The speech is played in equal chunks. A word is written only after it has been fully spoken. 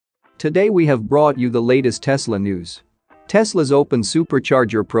Today we have brought you the latest Tesla news. Tesla's open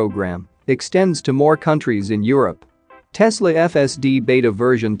Supercharger program extends to more countries in Europe. Tesla FSD Beta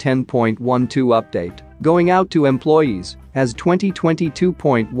version 10.12 update going out to employees as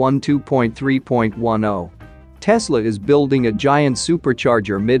 2022.12.3.10. Tesla is building a giant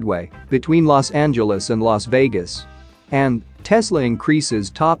supercharger midway between Los Angeles and Las Vegas. And Tesla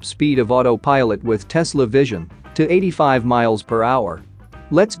increases top speed of Autopilot with Tesla Vision to 85 miles per hour.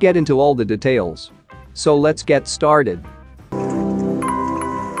 Let's get into all the details. So let's get started.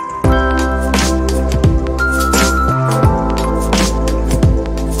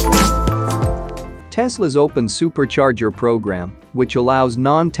 Tesla's open Supercharger program, which allows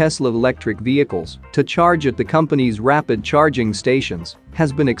non-Tesla electric vehicles to charge at the company's rapid charging stations,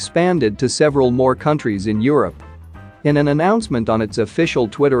 has been expanded to several more countries in Europe. In an announcement on its official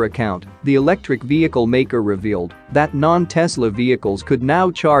Twitter account, the electric vehicle maker revealed that non-Tesla vehicles could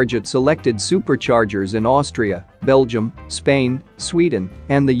now charge at selected superchargers in Austria, Belgium, Spain, Sweden,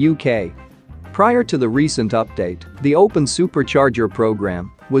 and the UK. Prior to the recent update, the open Supercharger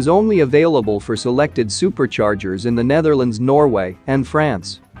program was only available for selected superchargers in the Netherlands, Norway, and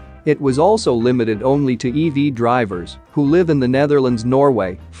France. It was also limited only to EV drivers who live in the Netherlands,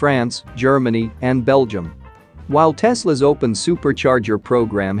 Norway, France, Germany, and Belgium. While Tesla's open Supercharger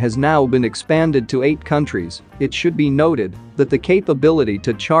program has now been expanded to 8 countries, it should be noted that the capability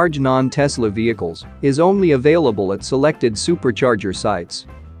to charge non-Tesla vehicles is only available at selected supercharger sites.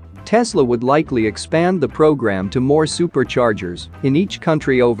 Tesla would likely expand the program to more superchargers in each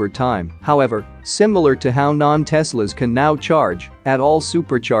country over time, however, similar to how non-Teslas can now charge at all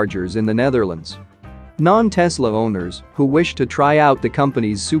superchargers in the Netherlands. Non-Tesla owners who wish to try out the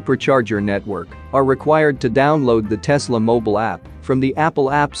company's supercharger network are required to download the Tesla mobile app from the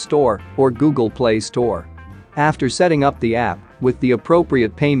Apple App Store or Google Play Store. After setting up the app with the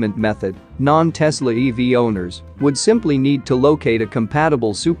appropriate payment method, non-Tesla EV owners would simply need to locate a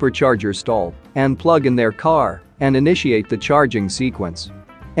compatible supercharger stall and plug in their car and initiate the charging sequence.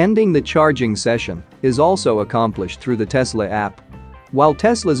 Ending the charging session is also accomplished through the Tesla app. While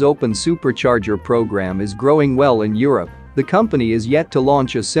Tesla's open Supercharger program is growing well in Europe, the company is yet to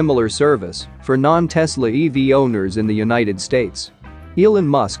launch a similar service for non-Tesla EV owners in the United States. Elon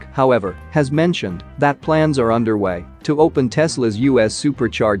Musk, however, has mentioned that plans are underway to open Tesla's US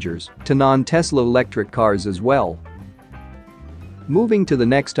superchargers to non-Tesla electric cars as well. Moving to the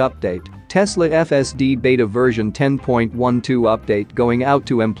next update, Tesla FSD Beta version 10.12 update going out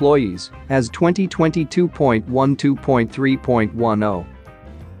to employees as 2022.12.3.10.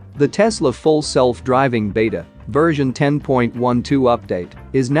 The Tesla full self-driving beta version 10.12 update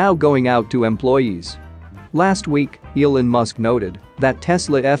is now going out to employees. Last week, Elon Musk noted that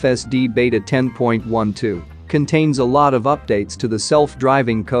Tesla FSD Beta 10.12 contains a lot of updates to the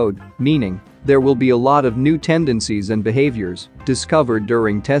self-driving code, meaning there will be a lot of new tendencies and behaviors discovered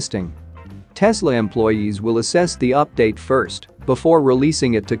during testing. Tesla employees will assess the update first before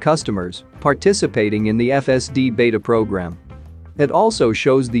releasing it to customers participating in the FSD beta program. It also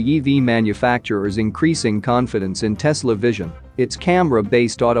shows the EV manufacturers increasing confidence in Tesla Vision, its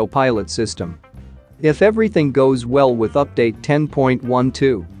camera-based autopilot system. If everything goes well with update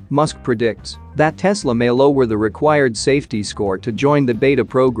 10.12, Musk predicts that Tesla may lower the required safety score to join the beta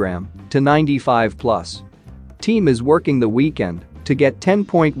program to 95+. Team is working the weekend to get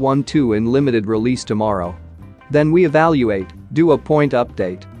 10.12 in limited release tomorrow. Then we evaluate, do a point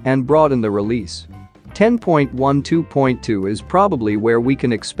update, and broaden the release. 10.12.2 is probably where we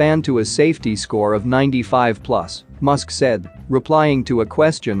can expand to a safety score of 95+, Musk said, replying to a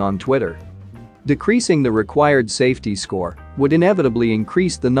question on Twitter. Decreasing the required safety score would inevitably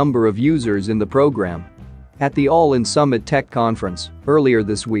increase the number of users in the program. At the All-in Summit Tech Conference earlier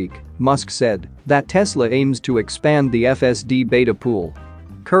this week, Musk said that Tesla aims to expand the FSD beta pool.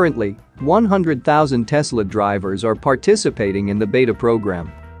 Currently, 100,000 Tesla drivers are participating in the beta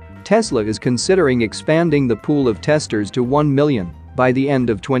program. Tesla is considering expanding the pool of testers to 1 million by the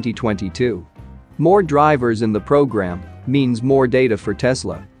end of 2022. More drivers in the program means more data for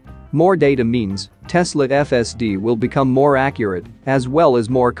Tesla. More data means Tesla FSD will become more accurate as well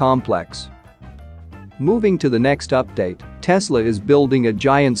as more complex. Moving to the next update, Tesla is building a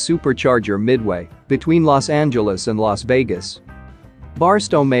giant supercharger midway between Los Angeles and Las Vegas.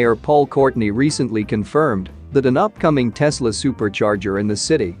 Barstow Mayor Paul Courtney recently confirmed that an upcoming Tesla supercharger in the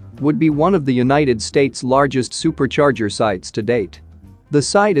city would be one of the United States' largest supercharger sites to date. The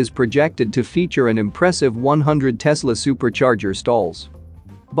site is projected to feature an impressive 100 Tesla supercharger stalls.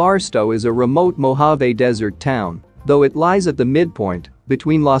 Barstow is a remote Mojave Desert town, though it lies at the midpoint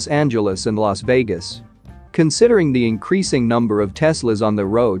between Los Angeles and Las Vegas. Considering the increasing number of Teslas on the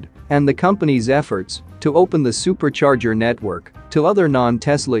road and the company's efforts to open the Supercharger network to other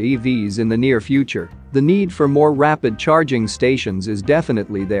non-Tesla EVs in the near future, the need for more rapid charging stations is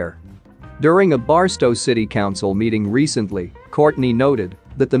definitely there. During a Barstow City Council meeting recently, Courtney noted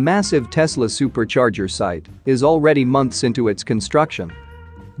that the massive Tesla Supercharger site is already months into its construction.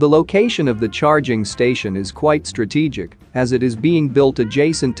 The location of the charging station is quite strategic, as it is being built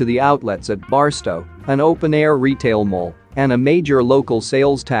adjacent to the outlets at Barstow, an open-air retail mall, and a major local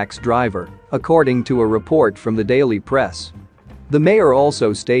sales tax driver, according to a report from the Daily Press. The mayor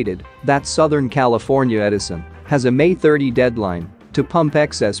also stated that Southern California Edison has a May 30 deadline to pump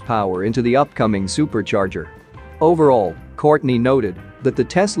excess power into the upcoming supercharger. Overall, Courtney noted that the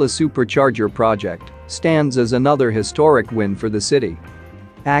Tesla Supercharger project stands as another historic win for the city.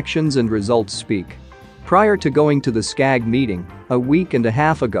 Actions and results speak. Prior to going to the SCAG meeting, a week and a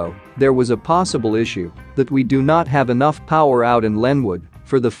half ago, there was a possible issue that we do not have enough power out in Lenwood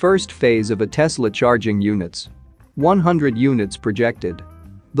for the first phase of a Tesla charging units. 100 units projected.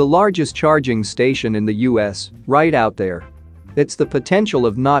 The largest charging station in the US, right out there. It's the potential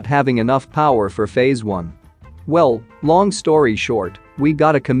of not having enough power for phase 1. Well, long story short, we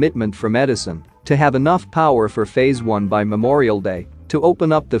got a commitment from Edison to have enough power for phase 1 by Memorial Day to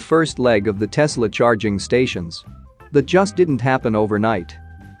open up the first leg of the Tesla charging stations. That just didn't happen overnight.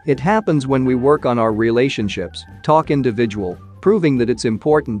 It happens when we work on our relationships, talk individual, proving that it's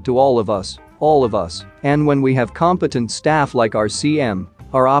important to all of us, and when we have competent staff like our CM,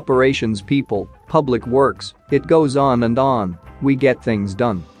 our operations people, public works, it goes on and on, we get things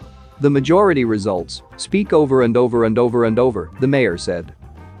done. The majority results speak over and over and over and over, the mayor said.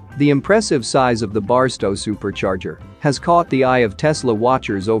 The impressive size of the Barstow Supercharger has caught the eye of Tesla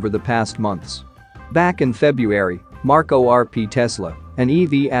watchers over the past months. Back in February, Marco R.P. Tesla, an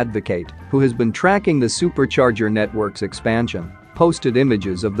EV advocate who has been tracking the Supercharger network's expansion, posted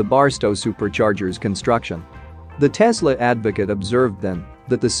images of the Barstow Supercharger's construction. The Tesla advocate observed then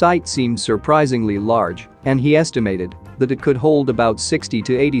that the site seemed surprisingly large, and he estimated that it could hold about 60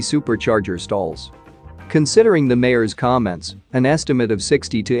 to 80 supercharger stalls. Considering the mayor's comments, an estimate of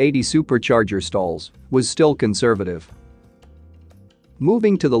 60 to 80 supercharger stalls was still conservative.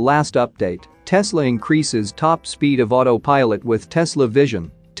 Moving to the last update, Tesla increases top speed of Autopilot with Tesla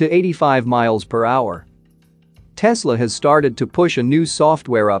Vision to 85 miles per hour. Tesla has started to push a new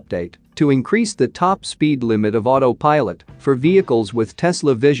software update to increase the top speed limit of Autopilot for vehicles with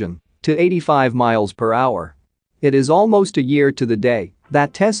Tesla Vision to 85 miles per hour. It is almost a year to the day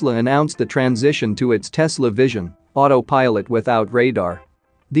that Tesla announced the transition to its Tesla Vision Autopilot without radar.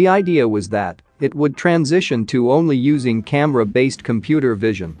 The idea was that it would transition to only using camera-based computer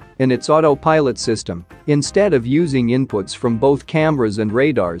vision in its Autopilot system instead of using inputs from both cameras and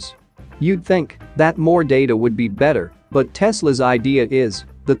radars. You'd think that more data would be better, but Tesla's idea is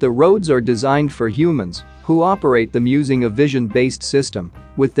that the roads are designed for humans who operate them using a vision-based system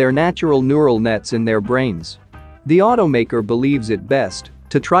with their natural neural nets in their brains. The automaker believes it best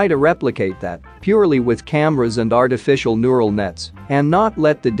to try to replicate that purely with cameras and artificial neural nets and not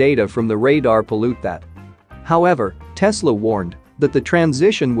let the data from the radar pollute that. However, Tesla warned that the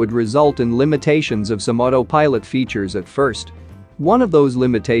transition would result in limitations of some Autopilot features at first. One of those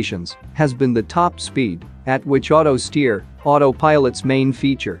limitations has been the top speed at which auto steer, Autopilot's main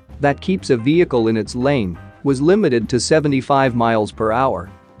feature that keeps a vehicle in its lane, was limited to 75 miles per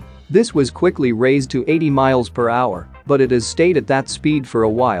hour. This was quickly raised to 80 miles per hour, but it has stayed at that speed for a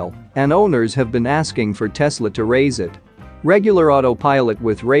while, and owners have been asking for Tesla to raise it. Regular Autopilot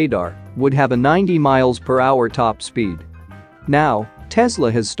with radar would have a 90 miles per hour top speed. Now,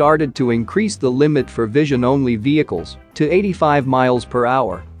 Tesla has started to increase the limit for vision-only vehicles to 85 miles per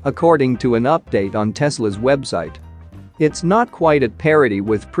hour, according to an update on Tesla's website. It's not quite at parity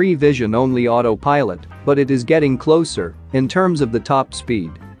with pre-vision-only Autopilot, but it is getting closer in terms of the top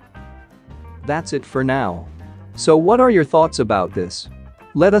speed. That's it for now. So what are your thoughts about this?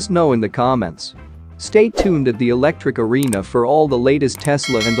 Let us know in the comments. Stay tuned at the Electric Arena for all the latest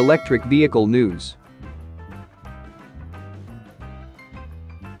Tesla and electric vehicle news.